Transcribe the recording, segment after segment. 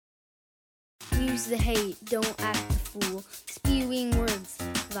Use the hate, don't act the fool. Spewing words,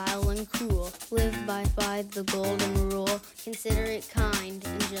 vile and cruel. Live by the golden rule. Consider it kind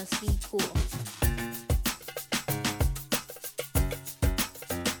and just be cool.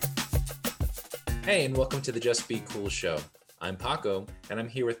 Hey, and welcome to the Just Be Cool show. I'm Paco, and I'm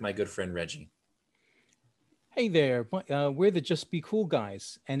here with my good friend Reggie. Hey there, we're the Just Be Cool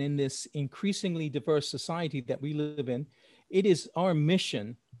guys. And in this increasingly diverse society that we live in, it is our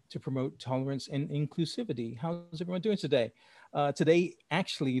mission to promote tolerance and inclusivity. How's everyone doing today? Today,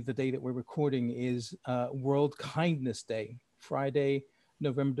 actually, the day that we're recording is World Kindness Day, Friday,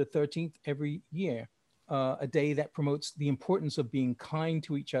 November the 13th, every year. A day that promotes the importance of being kind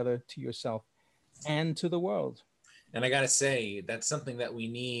to each other, to yourself, and to the world. And I gotta say, that's something that we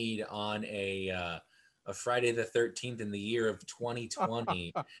need on a Friday the 13th in the year of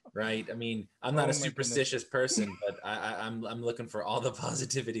 2020, right? I mean, I'm not a superstitious person, but I'm looking for all the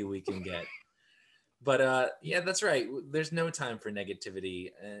positivity we can get. But yeah, that's right. There's no time for negativity.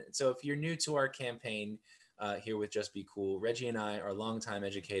 So if you're new to our campaign here with Just Be Cool, Reggie and I are longtime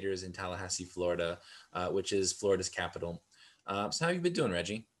educators in Tallahassee, Florida, which is Florida's capital. So how have you been doing,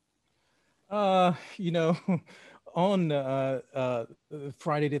 Reggie? You know, on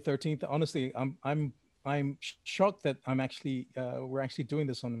Friday the 13th, honestly, I'm shocked that we're actually doing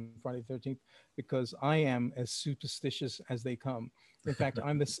this on Friday the 13th because I am as superstitious as they come. In fact,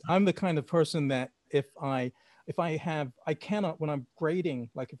 I'm the kind of person that if I cannot, when I'm grading,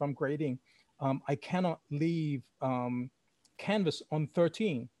 like if I'm grading, I cannot leave Canvas on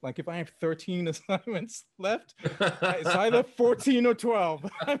 13. Like if I have 13 assignments left, it's either 14 or 12.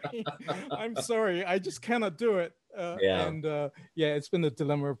 I mean, I'm sorry, I just cannot do it. Yeah, it's been a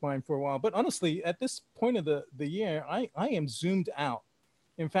dilemma of mine for a while. But honestly, at this point of the year, I am zoomed out.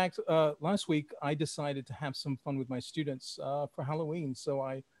 In fact, last week I decided to have some fun with my students for Halloween. So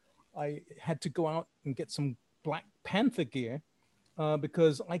I had to go out and get some Black Panther gear.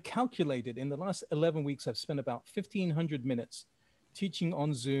 Because I calculated in the last 11 weeks, I've spent about 1,500 minutes teaching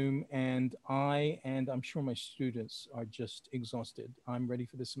on Zoom, and I'm sure my students are just exhausted. I'm ready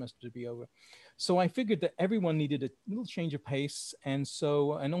for the semester to be over. So I figured that everyone needed a little change of pace. And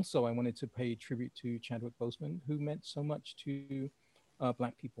also I wanted to pay tribute to Chadwick Boseman, who meant so much to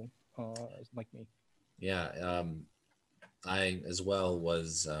Black people like me. Yeah, I as well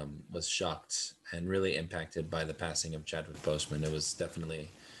was shocked and really impacted by the passing of Chadwick Boseman. It was definitely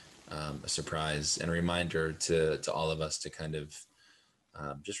a surprise and a reminder to all of us to kind of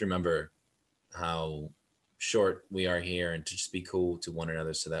just remember how short we are here and to just be cool to one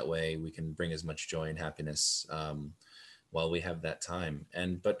another, so that way we can bring as much joy and happiness while we have that time.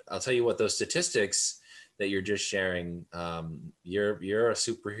 But I'll tell you what, those statistics that you're just sharing, you're a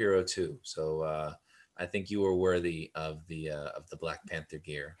superhero too. So. I think you were worthy of the Black Panther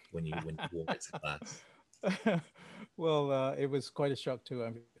gear when you wore it to class. Well, it was quite a shock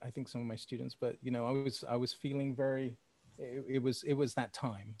to I think some of my students, but you know, I was feeling very. It was that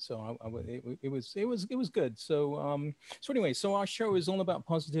time, so it was good. So anyway, so our show is all about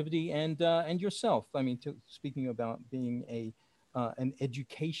positivity and yourself. I mean, speaking about being an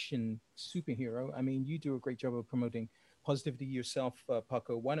education superhero, I mean, you do a great job of promoting positivity yourself,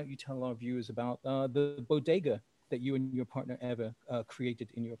 Paco. Why don't you tell our viewers about the bodega that you and your partner Eva created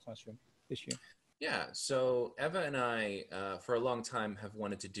in your classroom this year? Yeah, so Eva and I, for a long time, have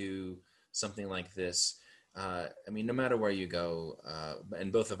wanted to do something like this. I mean, no matter where you go, in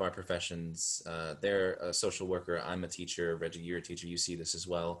both of our professions, they're a social worker, I'm a teacher, Reggie, you're a teacher, you see this as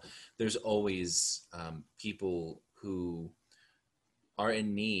well. There's always people who are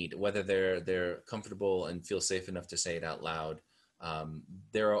in need, whether they're comfortable and feel safe enough to say it out loud.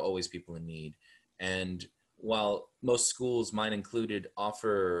 There are always people in need. And while most schools, mine included,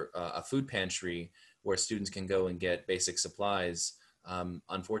 offer a food pantry where students can go and get basic supplies,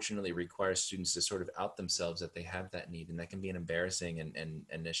 unfortunately requires students to sort of out themselves that they have that need. And that can be an embarrassing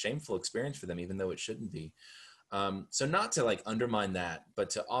and a shameful experience for them, even though it shouldn't be. So not to like undermine that, but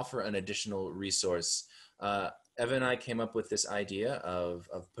to offer an additional resource. Eva and I came up with this idea of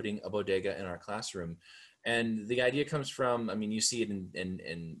putting a bodega in our classroom. And the idea comes from, I mean, you see it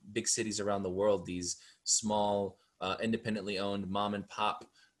in big cities around the world, these small, independently owned mom and pop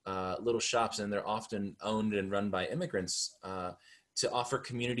little shops, and they're often owned and run by immigrants to offer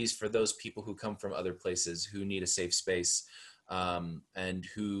communities for those people who come from other places, who need a safe space, and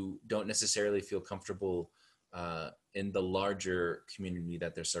who don't necessarily feel comfortable in the larger community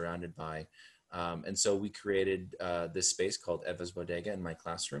that they're surrounded by. And so we created this space called Eva's Bodega in my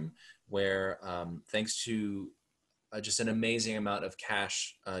classroom, where thanks to just an amazing amount of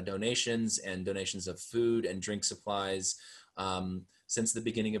cash donations and donations of food and drink supplies, since the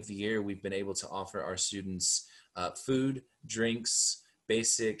beginning of the year, we've been able to offer our students food, drinks,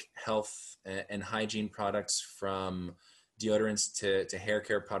 basic health and hygiene products, from deodorants to hair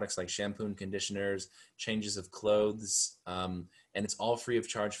care products like shampoo and conditioners, changes of clothes, and it's all free of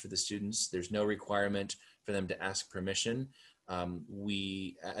charge for the students. There's no requirement for them to ask permission.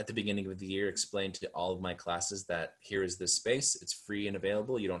 We, at the beginning of the year, explained to all of my classes that here is this space. It's free and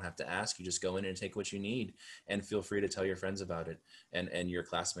available. You don't have to ask. You just go in and take what you need, and feel free to tell your friends about it and your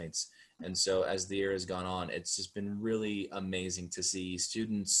classmates. And so as the year has gone on, it's just been really amazing to see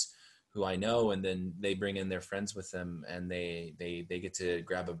students who I know, and then they bring in their friends with them, and they get to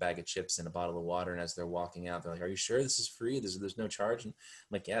grab a bag of chips and a bottle of water. And as they're walking out, they're like, "Are you sure this is free? There's no charge?" And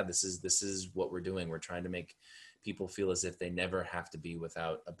I'm like, "Yeah, this is what we're doing. We're trying to make people feel as if they never have to be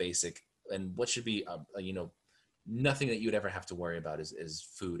without a basic, and what should be nothing that you'd ever have to worry about is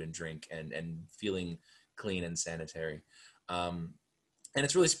food and drink and feeling clean and sanitary." And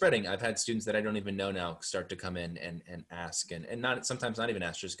it's really spreading. I've had students that I don't even know now start to come in and ask, and sometimes not even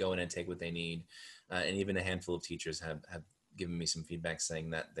ask, just go in and take what they need. And even a handful of teachers have given me some feedback saying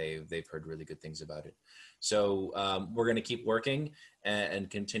that they've heard really good things about it. So we're going to keep working and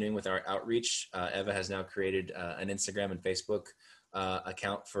continuing with our outreach. Eva has now created an Instagram and Facebook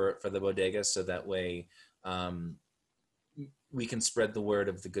account for the bodega, so that way we can spread the word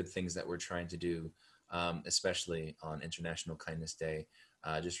of the good things that we're trying to do, especially on International Kindness Day.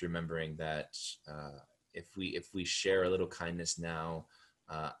 Just remembering that if we share a little kindness now,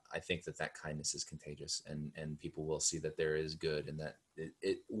 I think that kindness is contagious, and people will see that there is good, and that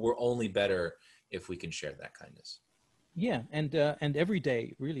we're only better if we can share that kindness. Yeah, and every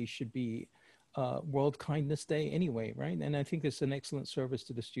day really should be World Kindness Day anyway, right? And I think it's an excellent service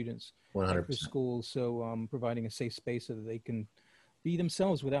to the students 100%. for school. So providing a safe space so that they can be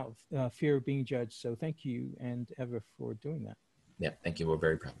themselves without fear of being judged. So thank you and Eva for doing that. Yeah, thank you. We're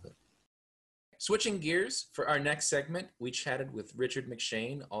very proud of it. Switching gears, for our next segment, we chatted with Richard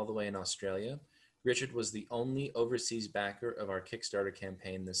McShane, all the way in Australia. Richard was the only overseas backer of our Kickstarter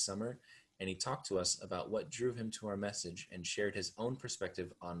campaign this summer, and he talked to us about what drew him to our message and shared his own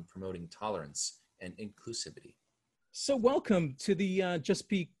perspective on promoting tolerance and inclusivity. So welcome to the Just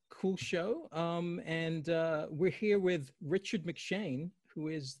Be Cool show. And we're here with Richard McShane, who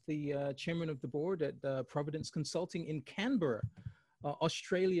is the chairman of the board at Providence Consulting in Canberra,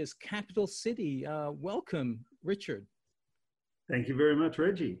 Australia's capital city. Welcome, Richard. Thank you very much,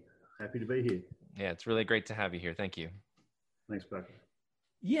 Reggie. Happy to be here. Yeah, it's really great to have you here. Thank you. Thanks, Bucky.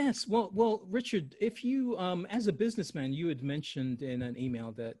 Yes, well, Richard, if you, as a businessman, you had mentioned in an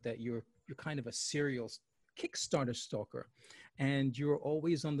email that you're kind of a serial Kickstarter stalker, and you're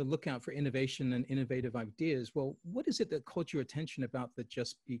always on the lookout for innovation and innovative ideas. Well, what is it that caught your attention about the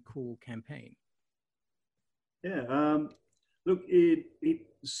Just Be Cool campaign? Yeah, look, it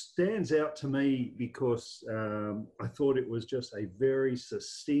stands out to me because I thought it was just a very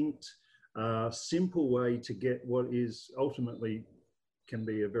succinct, simple way to get what is ultimately can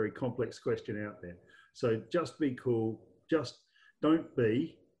be a very complex question out there. So just be cool, just don't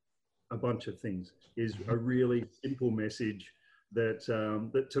be a bunch of things is a really simple message that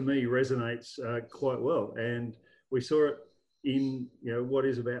that to me resonates quite well. And we saw it in what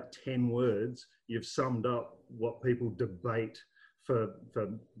is about 10 words. You've summed up what people debate for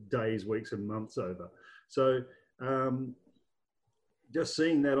days, weeks, and months over. So just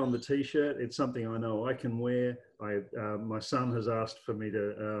seeing that on the T-shirt, it's something I know I can wear. My son has asked for me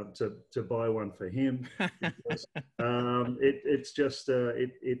to buy one for him. Because,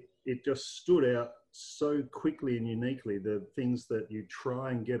 it just stood out so quickly and uniquely. The things that you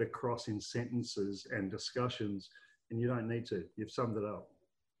try and get across in sentences and discussions, and you don't need to. You've summed it up.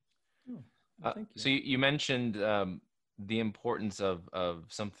 Oh, thank you. So you mentioned the importance of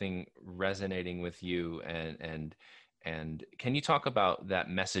something resonating with you, and can you talk about that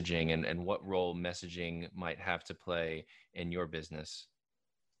messaging and what role messaging might have to play in your business?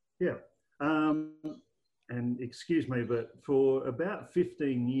 Yeah. And excuse me, but for about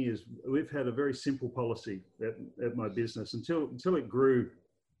 15 years, we've had a very simple policy at my business until it grew,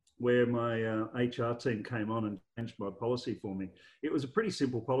 where my HR team came on and changed my policy for me. It was a pretty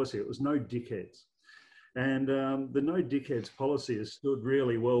simple policy. It was no dickheads. And the no dickheads policy has stood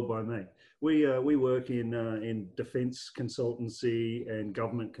really well by me. We work in defence consultancy and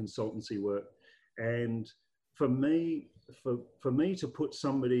government consultancy work. And for me to put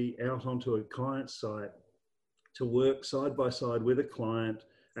somebody out onto a client site to work side by side with a client,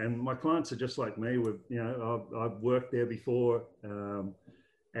 and my clients are just like me. I've worked there before,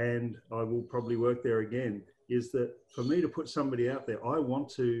 and I will probably work there again. Is that for me to put somebody out there? I want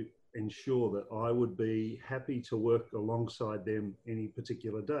to ensure that I would be happy to work alongside them any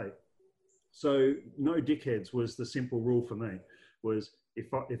particular day. So no dickheads was the simple rule for me. Was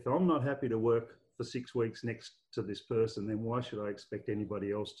if I'm not happy to work for 6 weeks next to this person, then why should I expect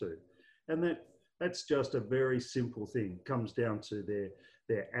anybody else to? And that's just a very simple thing. It comes down to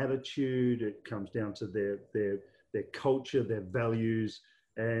their attitude. It comes down to their culture, their values,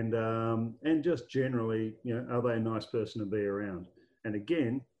 and just generally, you know, are they a nice person to be around? And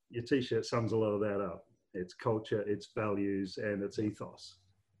again, your T-shirt sums a lot of that up. It's culture, it's values, and it's ethos.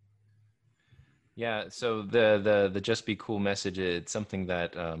 Yeah, so the just be cool message, it's something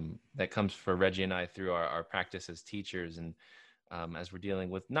that that comes for Reggie and I through our practice as teachers, and as we're dealing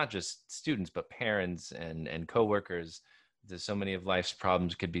with not just students but parents and coworkers. There's so many of life's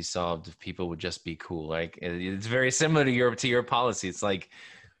problems could be solved if people would just be cool. Like, it's very similar to your policy. It's like,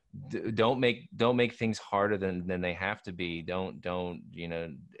 don't make things harder than they have to be. Don't you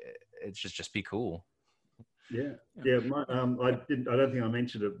know? It's just be cool. Yeah. I don't think I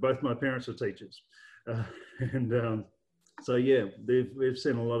mentioned it. Both my parents are teachers, and so yeah, we've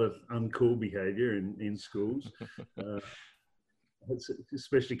seen a lot of uncool behaviour in schools,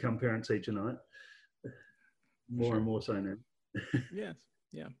 especially come parent-teacher night. More and more so now. Yes.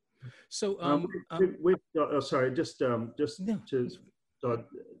 Yeah. So we've got. Sorry, just to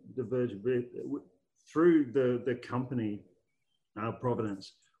diverge a bit, through the company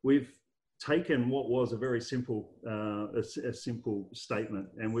Providence, we've taken what was a very simple a simple statement,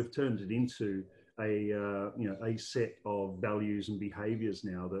 and we've turned it into a set of values and behaviours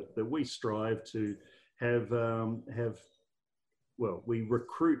now that we strive to have. Well, we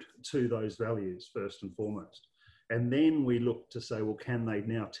recruit to those values first and foremost. And then we look to say, well, can they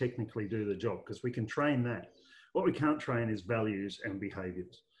now technically do the job? Because we can train that. What we can't train is values and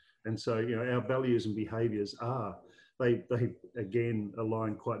behaviours. And so, you know, our values and behaviours they again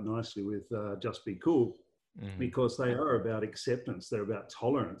align quite nicely with Just Be Cool, because they are about acceptance. They're about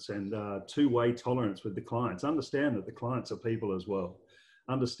tolerance and two-way tolerance with the clients. Understand that the clients are people as well.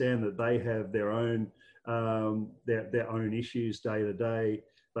 Understand that they have their own issues day to day.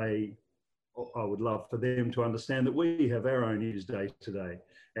 I would love for them to understand that we have our own issues day to day,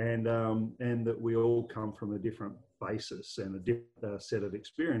 and that we all come from a different basis and a different set of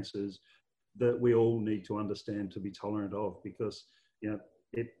experiences that we all need to understand to be tolerant of, because, you know,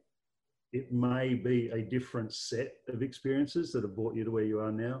 it may be a different set of experiences that have brought you to where you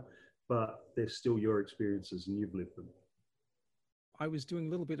are now, but they're still your experiences and you've lived them. I was doing a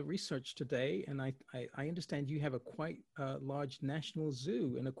little bit of research today, and I understand you have a quite large national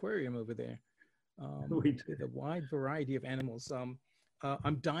zoo and aquarium over there, with a wide variety of animals.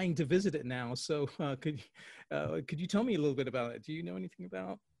 I'm dying to visit it now. So could you tell me a little bit about it? Do you know anything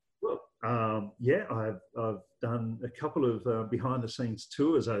about? Well, yeah, I've done a couple of behind the scenes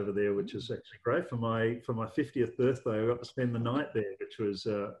tours over there, which is actually great. For my 50th birthday, I got to spend the night there, which was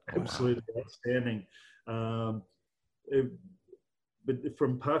absolutely outstanding. But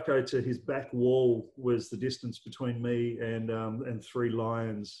from Paco to his back wall was the distance between me and 3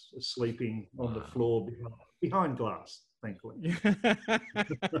 lions sleeping on the floor behind glass, thankfully.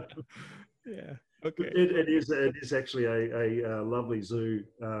 Yeah. Okay. It is actually a lovely zoo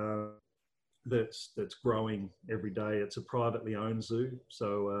that's growing every day. It's a privately owned zoo,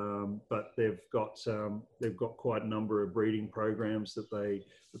 so but they've got quite a number of breeding programs that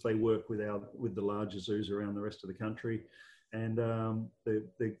they work with the larger zoos around the rest of the country. And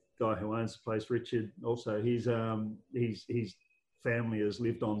the guy who owns the place, Richard, also his family has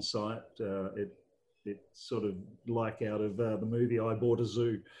lived on site. It's sort of like out of the movie I Bought a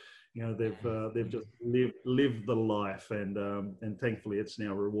Zoo. You know, they've just lived the life, and thankfully it's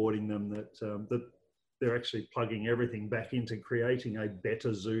now rewarding them that they're actually plugging everything back into creating a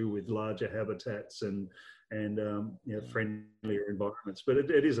better zoo with larger habitats and friendlier environments. But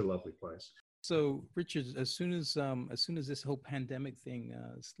it is a lovely place. So, Richard, as soon as this whole pandemic thing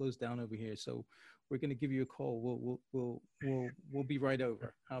slows down over here, so we're going to give you a call. We'll be right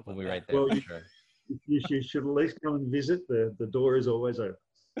over. How about we'll be right that? there. Well, for sure. You should at least come and visit. The door is always open.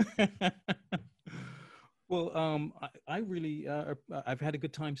 Well, I really I've had a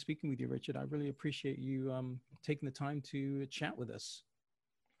good time speaking with you, Richard. I really appreciate you taking the time to chat with us.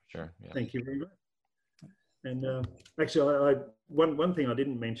 Sure. Yeah. Thank you very much. And actually, one thing I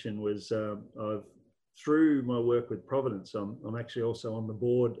didn't mention was through my work with Providence, I'm actually also on the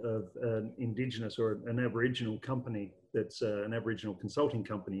board of an Indigenous or an Aboriginal company that's an Aboriginal consulting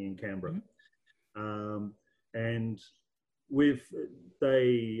company in Canberra. Mm-hmm. And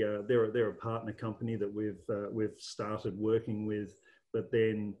they're a partner company that we've started working with, but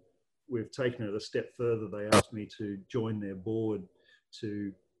then we've taken it a step further. They asked me to join their board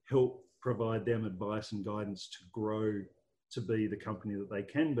to help provide them advice and guidance to grow to be the company that they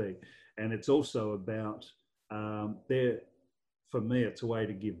can be. And it's also about for me, it's a way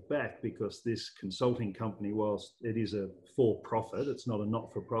to give back, because this consulting company, whilst it is a for-profit, it's not a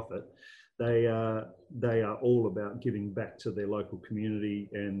not-for-profit, they are all about giving back to their local community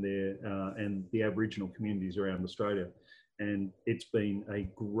and the Aboriginal communities around Australia. And it's been a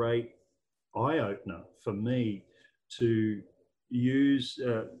great eye-opener for me to use.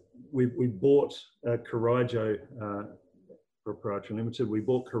 We bought Coraggio Proprietary Limited. We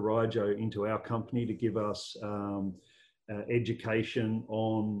bought Coraggio into our company to give us education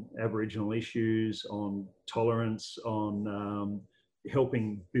on Aboriginal issues, on tolerance, on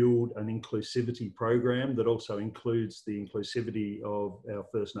helping build an inclusivity program that also includes the inclusivity of our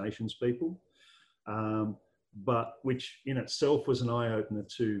First Nations people, but which in itself was an eye-opener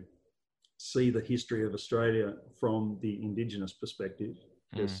to see the history of Australia from the Indigenous perspective.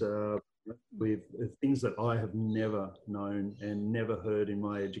 Because with things that I have never known and never heard in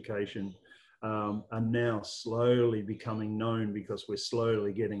my education are now slowly becoming known, because we're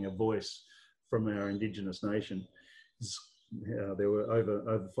slowly getting a voice from our Indigenous nation. There were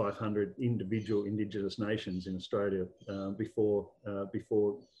over 500 individual Indigenous nations in Australia before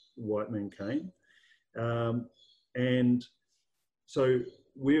white men came, and so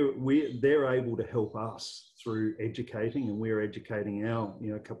they're able to help us through educating, and we're educating our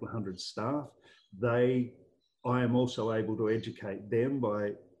a couple of hundred staff. I am also able to educate them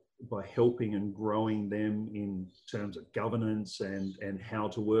by helping and growing them in terms of governance and how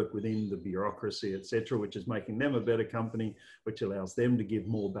to work within the bureaucracy, etc., which is making them a better company, which allows them to give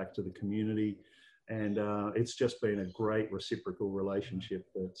more back to the community. And it's just been a great reciprocal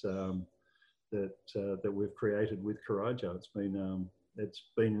relationship that we've created with Coraggio.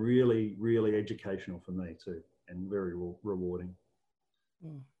 It's been really, really educational for me too, and very rewarding.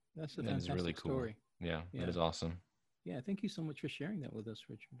 Oh, that's a fantastic really cool story. Yeah, that is awesome. Yeah, thank you so much for sharing that with us,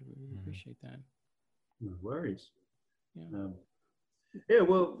 Richard. We really appreciate that. No worries. Yeah.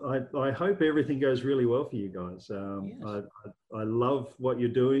 Well, I hope everything goes really well for you guys. Yes. I love what you're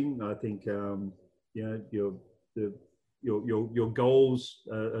doing. I think your goals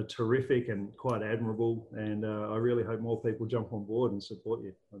are terrific and quite admirable, and I really hope more people jump on board and support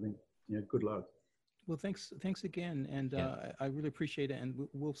you. I think good luck. Well, thanks again, and I really appreciate it. And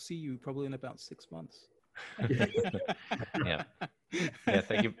we'll see you probably in about 6 months. Yeah.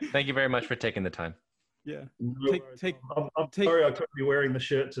 Thank you very much for taking the time. Yeah. No I'm sorry I couldn't be wearing the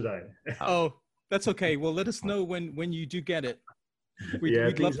shirt today. Oh, that's okay. Well, let us know when you do get it.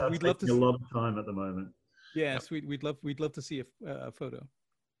 We'd love to see a lot of time at the moment. Yes, we'd love to see a photo.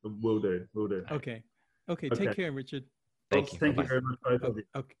 Will do. Okay. Take care, Richard. Thank you. Thank you very much, both of you.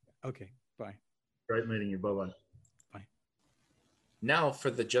 Okay. Bye. Great meeting you. Bye-bye. Bye. Now for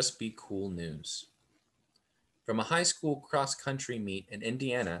the Just Be Cool news. From a high school cross-country meet in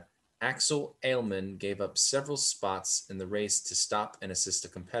Indiana, Axel Ailman gave up several spots in the race to stop and assist a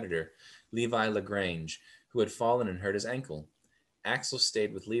competitor, Levi Lagrange, who had fallen and hurt his ankle. Axel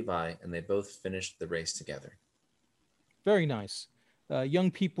stayed with Levi, and they both finished the race together. Very nice. Young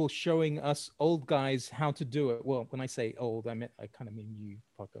people showing us old guys how to do it. Well, when I say old, I kind of mean you,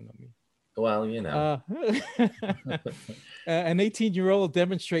 Paco, not me. Well, An 18-year-old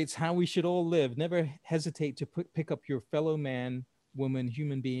demonstrates how we should all live. Never hesitate to pick up your fellow man, woman,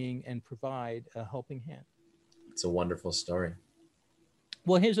 human being, and provide a helping hand. It's a wonderful story.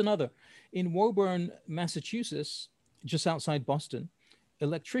 Well, here's another. In Woburn, Massachusetts, just outside Boston,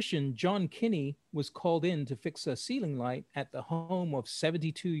 electrician John Kinney was called in to fix a ceiling light at the home of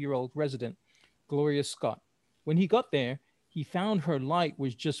 72-year-old resident Gloria Scott. When he got there, he found her light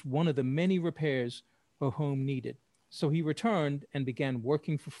was just one of the many repairs her home needed. So he returned and began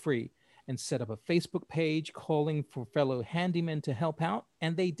working for free and set up a Facebook page calling for fellow handymen to help out,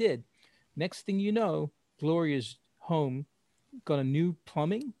 and they did. Next thing you know, Gloria's home got a new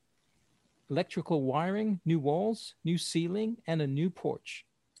plumbing, electrical wiring, new walls, new ceiling, and a new porch.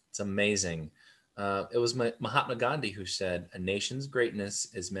 It's amazing. It was Mahatma Gandhi who said, "A nation's greatness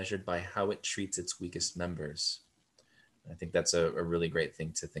is measured by how it treats its weakest members." I think that's a really great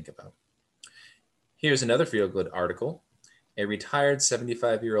thing to think about. Here's another feel-good article. A retired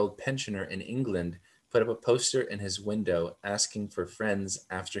 75-year-old pensioner in England put up a poster in his window asking for friends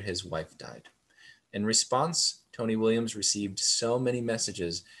after his wife died. In response, Tony Williams received so many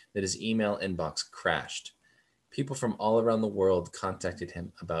messages that his email inbox crashed. People from all around the world contacted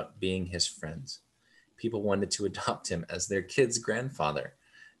him about being his friends. People wanted to adopt him as their kid's grandfather.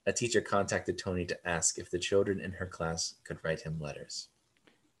 A teacher contacted Tony to ask if the children in her class could write him letters.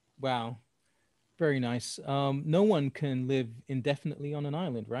 Wow. Very nice. No one can live indefinitely on an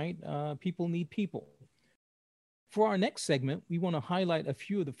island, right? People need people. For our next segment, we want to highlight a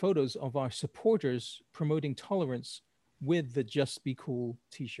few of the photos of our supporters promoting tolerance with the Just Be Cool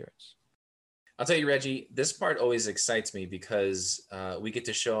t-shirts. I'll tell you, Reggie, this part always excites me because we get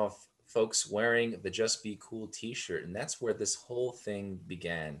to show off folks wearing the Just Be Cool t-shirt, and that's where this whole thing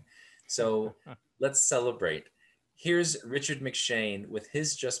began. So let's celebrate. Here's Richard McShane with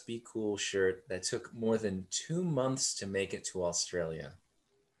his Just Be Cool shirt that took more than 2 months to make it to Australia.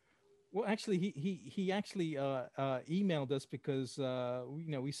 Well, actually, he actually emailed us because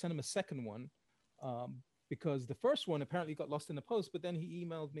we sent him a second one because the first one apparently got lost in the post. But then he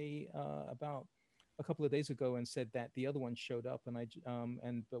emailed me about a couple of days ago and said that the other one showed up, but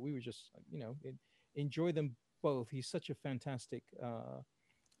we were just enjoy them both. He's such a fantastic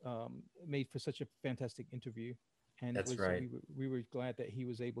made for such a fantastic interview. And that's right. We were glad that he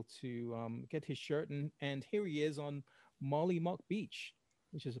was able to get his shirt, and here he is on Mollymock Beach,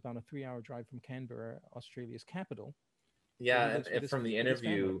 which is about a 3-hour drive from Canberra, Australia's capital. Yeah, and from the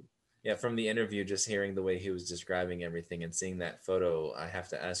interview, just hearing the way he was describing everything and seeing that photo, I have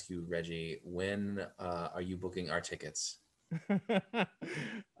to ask you, Reggie, when are you booking our tickets?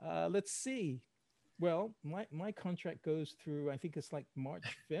 Let's see. Well, my contract goes through, I think it's like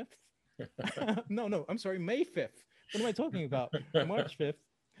March 5th. No, I'm sorry, May 5th. What am I talking about? March 5th.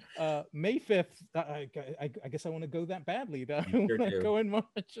 May 5th, I guess I want to go that badly that I want to go in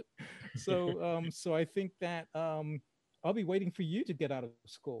March. So I think that I'll be waiting for you to get out of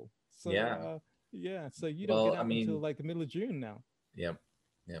school. So so you don't get out until like the middle of June now. Yep.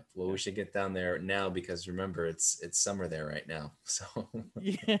 Well, we should get down there now because remember it's summer there right now. So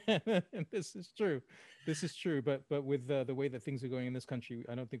yeah, this is true. But with the way that things are going in this country,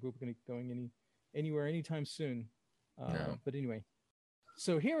 I don't think we're going to be going anywhere anytime soon. No. But anyway.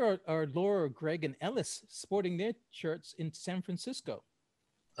 So here are Laura, Greg, and Ellis sporting their shirts in San Francisco.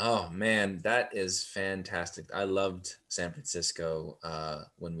 Oh, man, that is fantastic. I loved San Francisco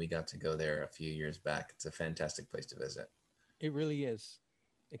when we got to go there a few years back. It's a fantastic place to visit. It really is.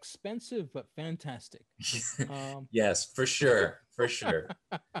 Expensive, but fantastic. Yes, for sure.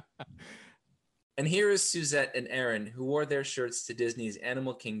 And here is Suzette and Aaron, who wore their shirts to Disney's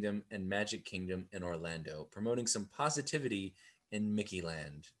Animal Kingdom and Magic Kingdom in Orlando, promoting some positivity in Mickey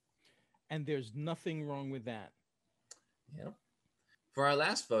Land. And there's nothing wrong with that. Yep. For our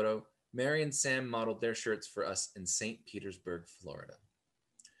last photo, Mary and Sam modeled their shirts for us in St. Petersburg, Florida.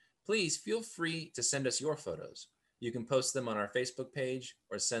 Please feel free to send us your photos. You can post them on our Facebook page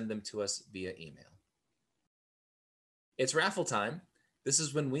or send them to us via email. It's raffle time. This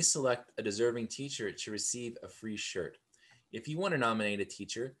is when we select a deserving teacher to receive a free shirt. If you want to nominate a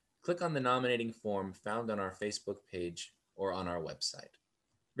teacher, click on the nominating form found on our Facebook page or on our website.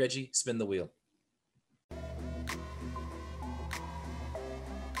 Reggie, spin the wheel.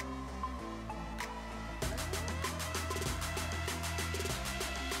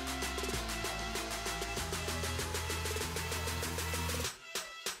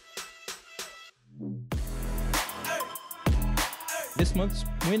 This month's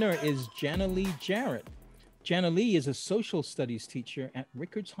winner is Jana Lee Jarrett. Jana Lee is a social studies teacher at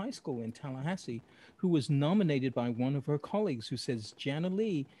Rickards High School in Tallahassee who was nominated by one of her colleagues who says Jana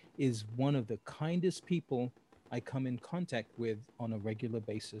Lee is one of the kindest people I come in contact with on a regular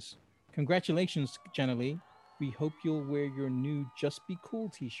basis. Congratulations, Jana Lee. We hope you'll wear your new Just Be Cool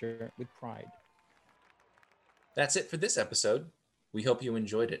t-shirt with pride. That's it for this episode. We hope you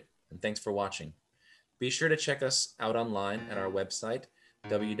enjoyed it, and thanks for watching. Be sure to check us out online at our website,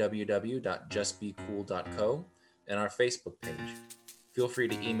 www.justbecool.co, and our Facebook page. Feel free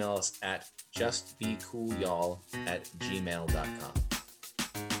to email us at justbecoolyall@gmail.com.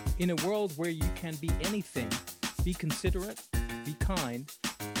 In a world where you can be anything, be considerate, be kind,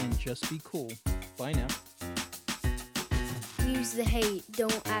 and just be cool. Bye now. Use the hate,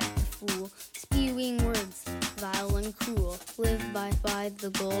 don't act the fool. Spewing words, vile and cruel. Live by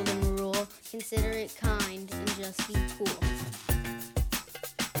the golden rule. Consider it kind and just be cool.